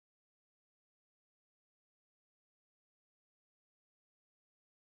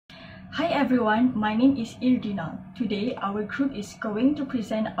Hi everyone, my name is Irdeena. Today, our group is going to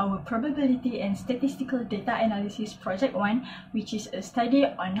present our Probability and Statistical Data Analysis Project 1, which is a study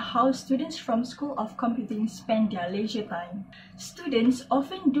on how students from School of Computing spend their leisure time. Students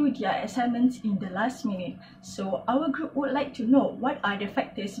often do their assignments in the last minute, so our group would like to know what are the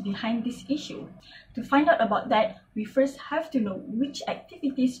factors behind this issue. To find out about that, we first have to know which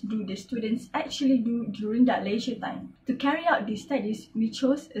activities do the students actually do during their leisure time. To carry out these studies, we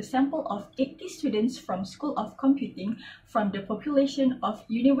chose a sample of 80 students from School of Computing from the population of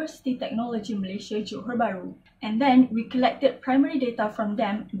University Technology Malaysia Johor Bahru. And then we collected primary data from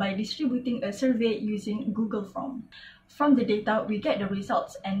them by distributing a survey using Google Form. From the data, we get the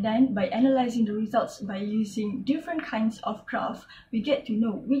results, and then by analyzing the results by using different kinds of graph, we get to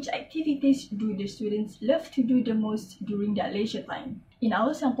know which activities do the students love to do the most during their leisure time. In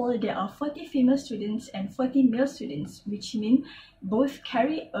our sample, there are 40 female students and 40 male students, which mean both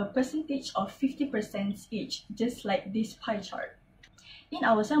carry a percentage of 50% each, just like this pie chart. In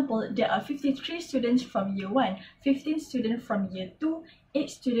our sample, there are 53 students from Year 1, 15 students from Year 2, 8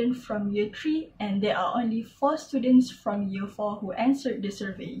 students from Year 3, and there are only 4 students from Year 4 who answered the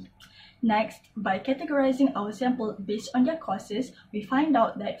survey. Next, by categorizing our sample based on their courses, we find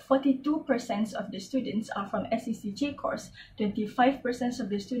out that 42% of the students are from SECJ course, 25% of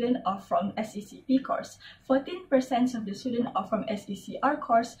the students are from SECP course, 14% of the students are from SECR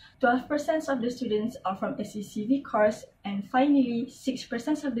course, 12% of the students are from SECV course, and finally,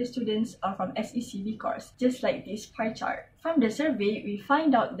 6% of the students are from SECV course, just like this pie chart. From the survey, we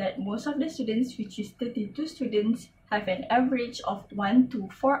find out that most of the students, which is 32 students, have an average of 1 to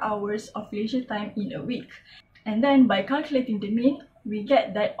 4 hours of leisure time in a week. And then by calculating the mean, we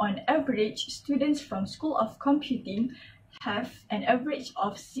get that on average, students from School of Computing have an average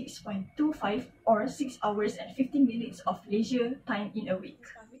of 6.25 or 6 hours and 15 minutes of leisure time in a week.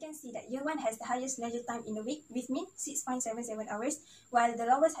 We can see that Year 1 has the highest leisure time in a week with mean 6.77 hours, while the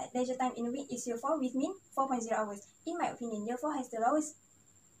lowest leisure time in a week is Year 4 with mean 4.0 hours. In my opinion, Year 4 has the lowest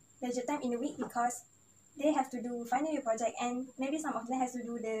leisure time in a week because they have to do final year project and maybe some of them has to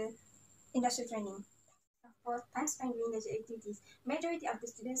do the industrial training. For time spent doing leisure activities, majority of the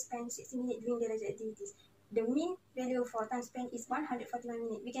students spend 60 minutes doing their leisure activities. The mean value for time spent is 141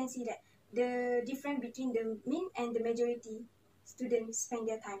 minutes. We can see that the difference between the mean and the majority students spend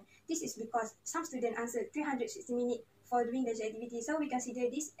their time. This is because some students answered 360 minutes for doing leisure activities, so we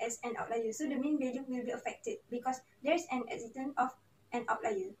consider this as an outlier. So the mean value will be affected because there is an existence of an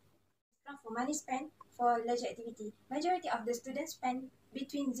outlier. For money spent for leisure activity, majority of the students spend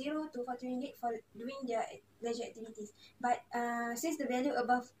between 0 to 40 minutes for doing their leisure activities. But since the value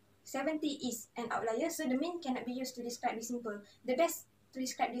above 70 is an outlier, so the mean cannot be used to describe this simple. The best to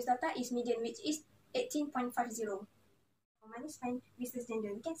describe this data is median, which is 18.50. For money spent versus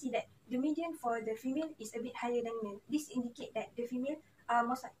gender, we can see that the median for the female is a bit higher than male. This indicates that the female are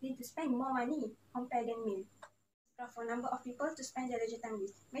most likely to spend more money compared than male. For number of people to spend their leisure time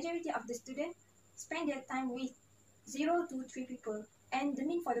with, majority of the students spend their time with 0 to 3 people, and the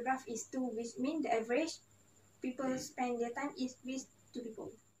mean for the graph is 2, which means the average people spend their time is with 2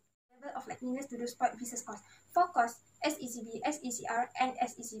 people. Level of likeliness to do sport versus course. For course SECB, SECR, and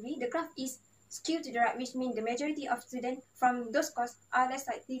SECV, the graph is skewed to the right, which means the majority of students from those courses are less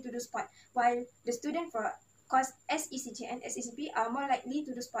likely to do sport, while the students for course SECJ and SECP are more likely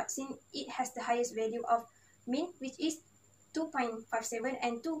to do sport since it has the highest value of mean, which is 2.57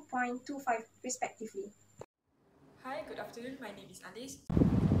 and 2.25 respectively. Hi, good afternoon. My name is Aliah.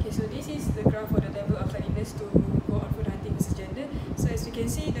 Okay, so this is the graph for the level of likeliness to go on food hunting versus gender. So as you can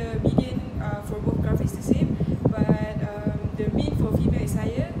see, the median for both graphs is the same, but the mean for female is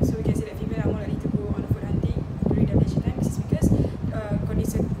higher. So we can see that female are more likely to go on food hunting during their leisure time. This is because according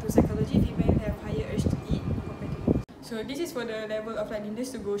to psychology, female have higher urge to eat compared to men. So this is for the level of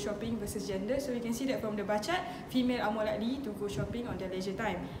likeliness to go shopping versus gender. So we can see that from the bar chart, female are more likely to go shopping on their leisure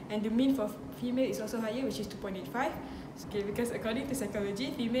time. And the mean for female is also higher, which is 2.85. Okay, because according to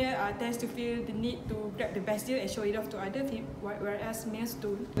psychology, female tends to feel the need to grab the best deal and show it off to others, whereas males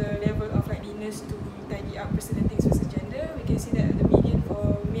don't. The level of likeliness to tidy up personal things versus gender, we can see that the median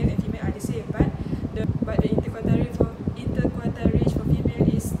for male and female are the same, but the interquartile range for female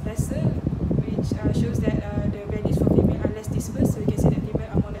is lesser, which shows that the values for female are less dispersed. So we can see that female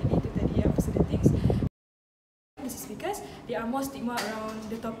are more likely to tidy up personal things. This is because there are more stigma around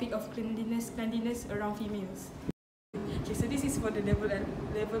the topic of cleanliness around females. Okay, so this is for the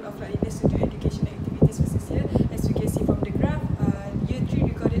level of likeliness to do education activities versus year. As we can see from the graph, Year 3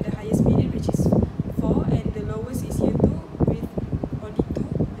 recorded the highest median, which is 4, and the lowest is Year 2 with only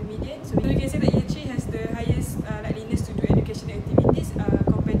 2, the median. So we can say that Year 3 has the highest likeliness to do education activities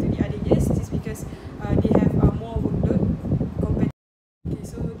compared to the other years.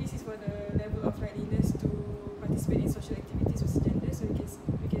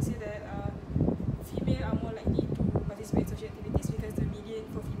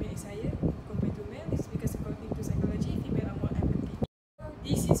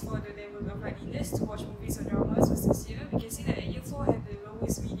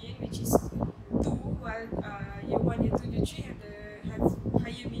 lowest median, which is 2, while year 1, year 2, year 3 have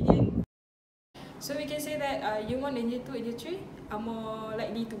higher median. So we can say that year 1 and year 2 and year 3 are more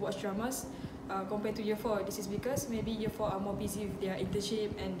likely to watch dramas compared to year 4. This is because maybe year 4 are more busy with their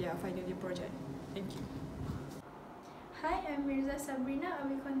internship and their final year project. Thank you. Hi, I'm Mirza Sabrina. I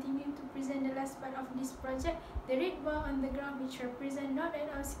will continue to present the last part of this project. The red bar on the graph, which represent not at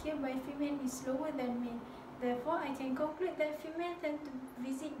all scale by female, is lower than male. Therefore, I can conclude that female tend to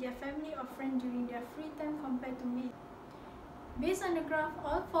visit their family or friends during their free time compared to male. Based on the graph,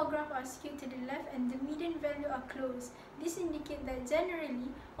 all 4 graphs are skewed to the left and the median value are close. This indicates that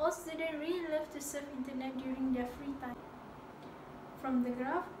generally, all students really love to surf internet during their free time. From the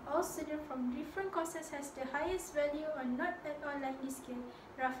graph, all students from different courses has the highest value on not at all likely scale.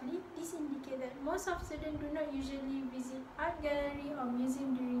 Roughly, this indicates that most of students do not usually visit art gallery or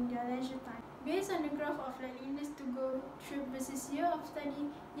museum during their leisure time. Based on the graph of likeliness to go through versus year of study,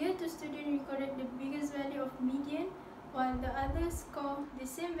 year 2 students recorded the biggest value of median, while the others score the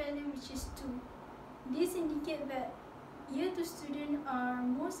same value, which is 2. This indicates that year 2 students are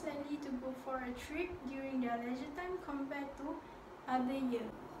most likely to go for a trip during their leisure time compared to other year.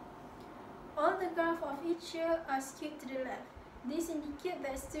 All the graphs of each year are skewed to the left. This indicates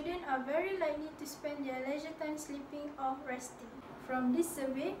that students are very likely to spend their leisure time sleeping or resting. From this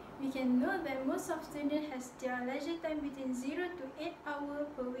survey, we can know that most of students has their leisure time between 0 to 8 hours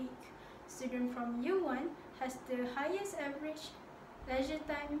per week. Students from year 1 has the highest average leisure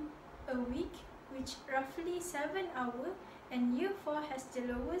time a week, which roughly 7 hours, and year 4 has the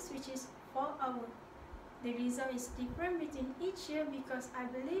lowest, which is 4 hours. The result is different between each year because I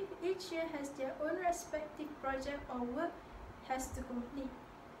believe each year has their own respective project or work has to complete.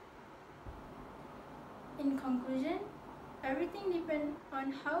 In conclusion, everything depends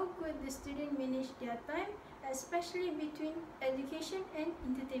on how good the student manage their time, especially between education and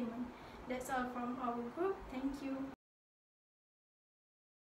entertainment. That's all from our group. Thank you.